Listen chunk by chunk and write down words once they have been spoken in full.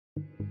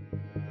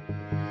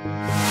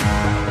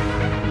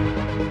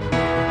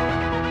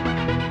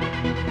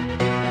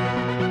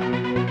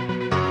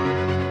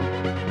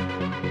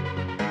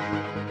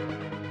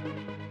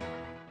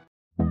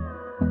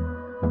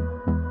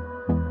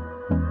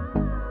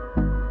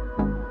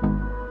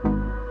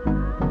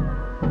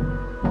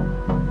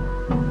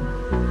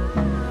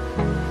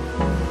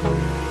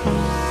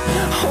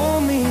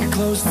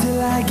Close till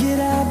I get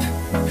up.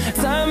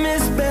 Time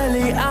is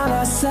barely on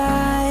our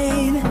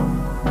side.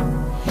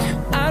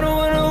 I don't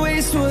wanna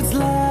waste what's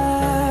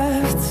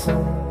left.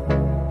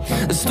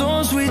 The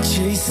storms we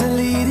chase are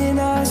leading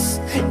us,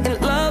 and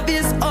love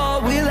is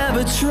all we'll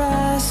ever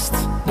trust.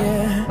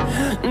 Yeah,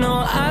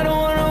 no, I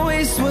don't wanna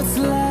waste what's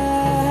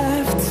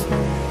left.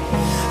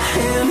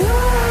 And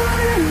on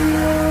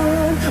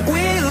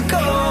we'll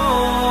go,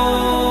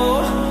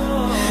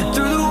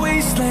 through the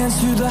wastelands,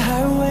 through the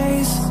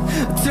highways,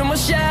 till my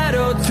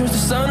shadow turns to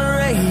sun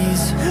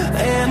rays.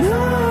 And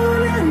on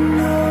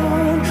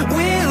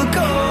we'll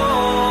go,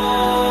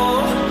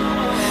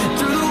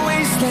 through the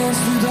wastelands,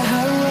 through the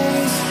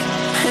highways,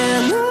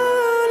 and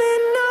on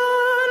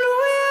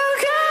we'll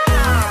go.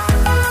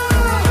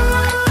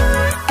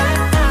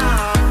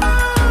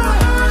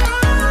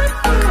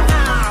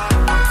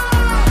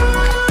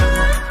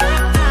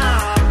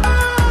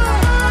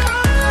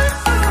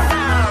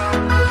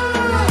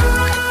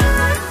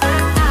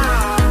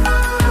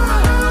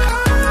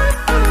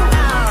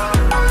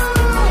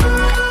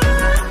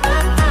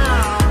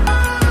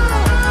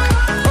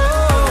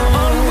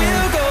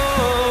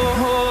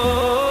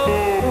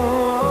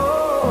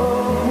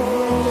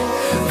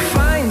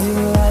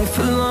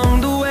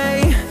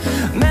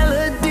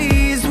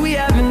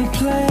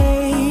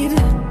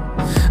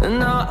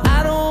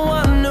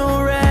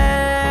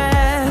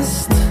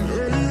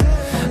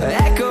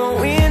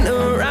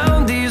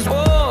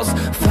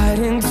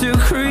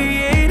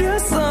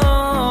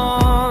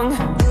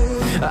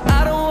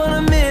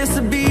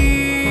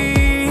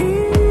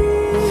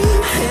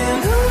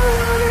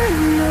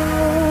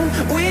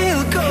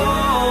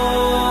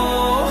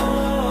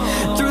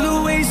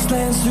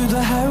 Through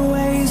the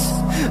highways,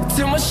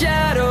 till my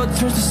shadow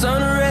turns to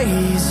sun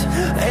rays.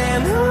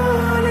 And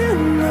on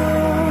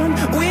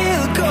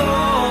we'll go,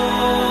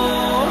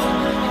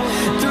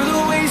 through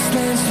the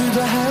wastelands, through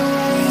the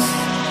highways,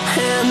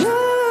 and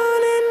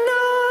on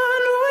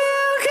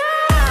we'll go.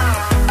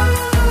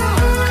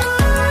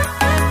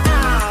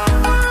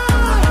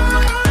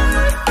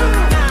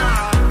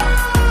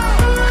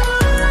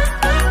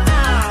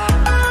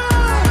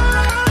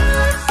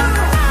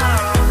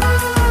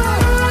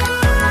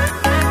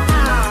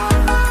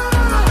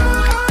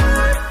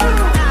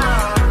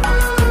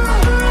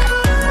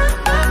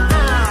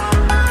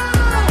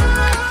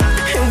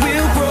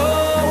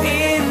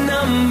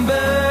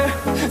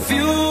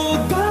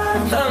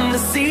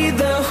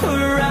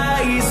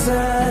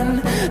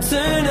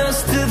 Turn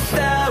us to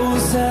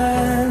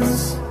thousands,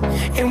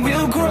 and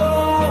we'll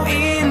grow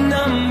in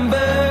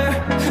number,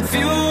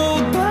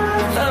 fueled by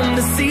them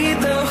to see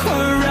the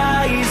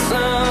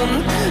horizon.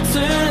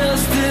 Turn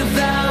us to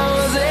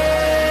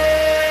thousands,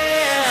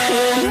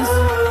 and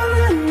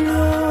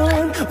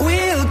on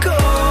we'll go,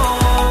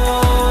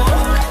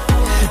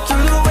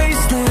 through the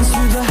wastelands,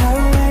 through the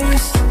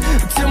highways,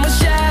 till my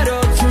shadow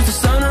turns to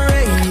sun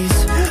rays.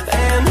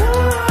 And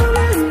on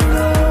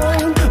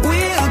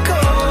we'll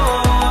go,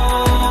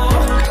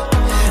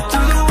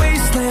 through the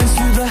wastelands,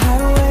 through the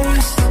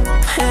highways,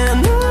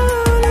 and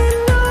on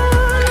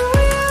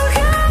we'll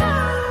go.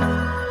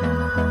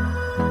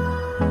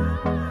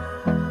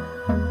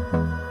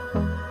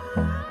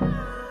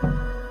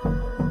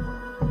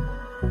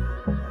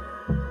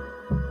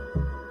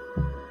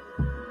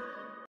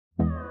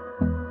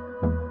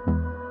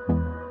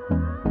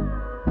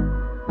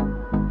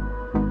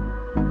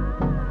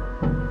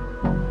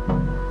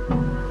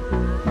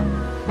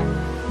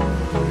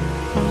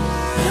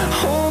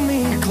 Hold me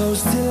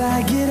close till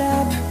I get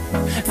up.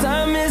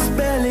 Time is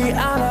barely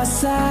on our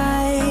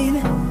side.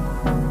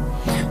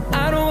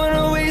 I don't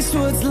wanna waste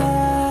what's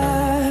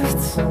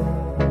left.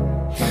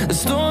 The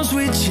storms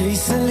we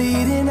chase are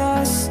leading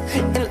us,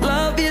 and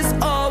love is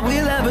all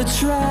we'll ever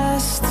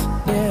trust.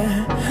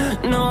 Yeah,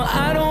 no,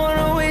 I don't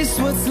wanna waste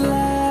what's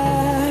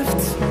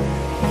left.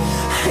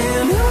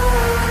 And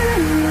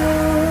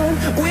on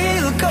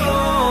we'll go,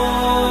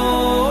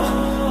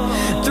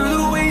 through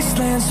the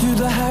wastelands, through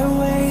the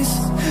highways,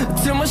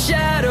 till my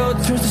shadow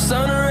turns to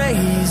sun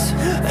rays.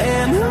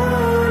 And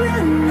on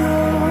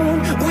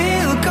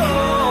we'll go,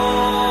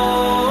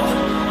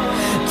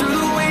 through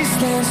the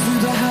wastelands,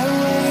 through the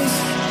highways,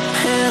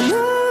 and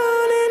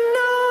on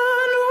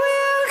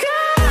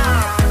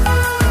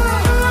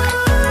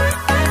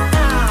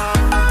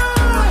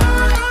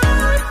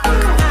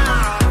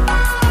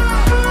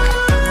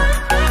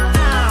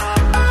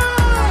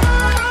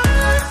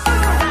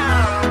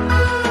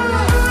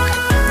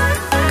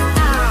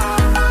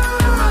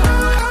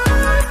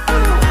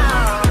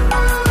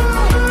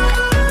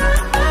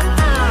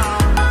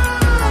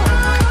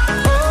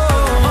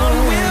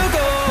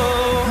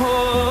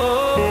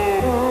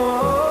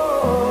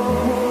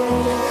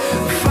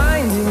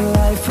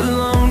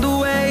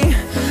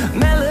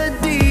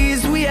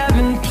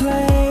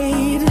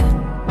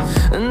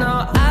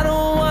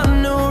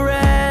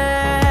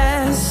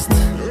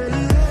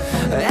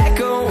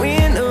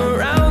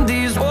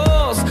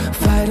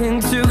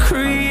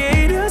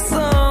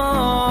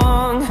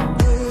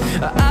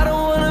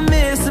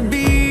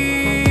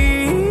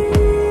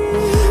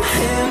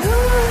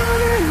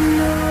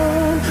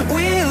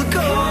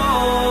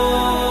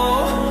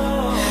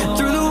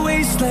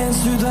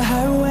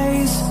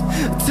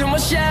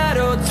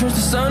shadow turns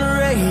to sun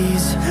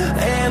rays,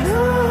 and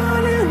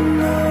on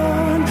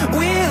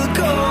we'll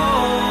go,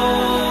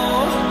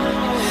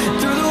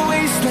 through the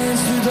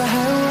wastelands, through the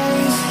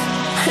highways,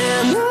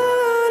 and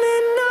on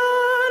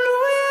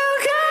we'll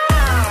go.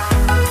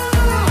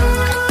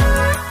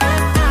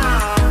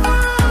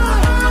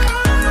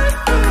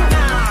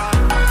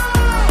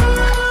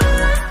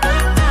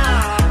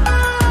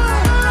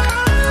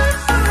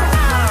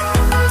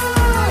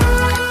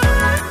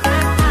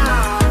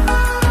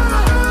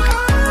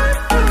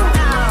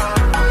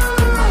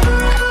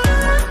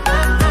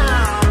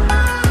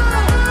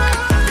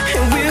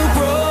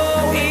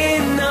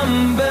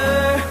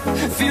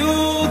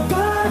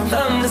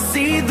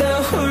 See the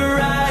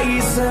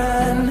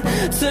horizon,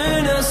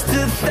 turn us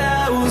to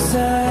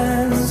thousands.